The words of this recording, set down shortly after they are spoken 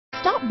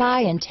Stop by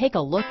and take a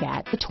look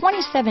at the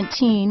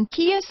 2017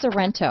 Kia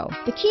Sorento.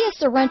 The Kia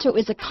Sorento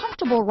is a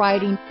comfortable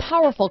riding,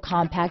 powerful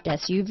compact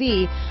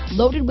SUV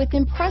loaded with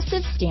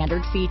impressive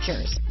standard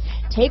features.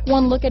 Take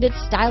one look at its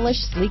stylish,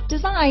 sleek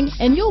design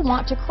and you'll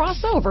want to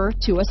cross over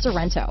to a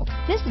Sorento.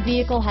 This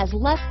vehicle has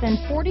less than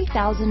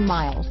 40,000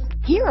 miles.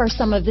 Here are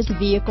some of this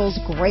vehicle's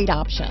great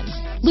options: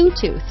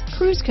 Bluetooth,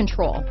 cruise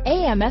control,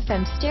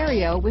 AM/FM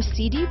stereo with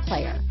CD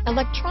player,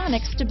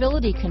 electronic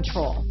stability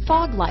control,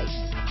 fog lights,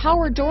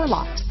 power door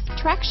locks,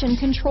 traction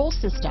control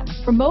system,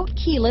 remote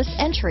keyless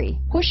entry,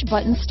 push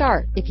button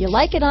start. If you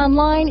like it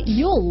online,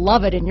 you'll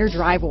love it in your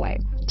driveway.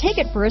 Take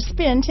it for a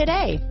spin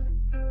today.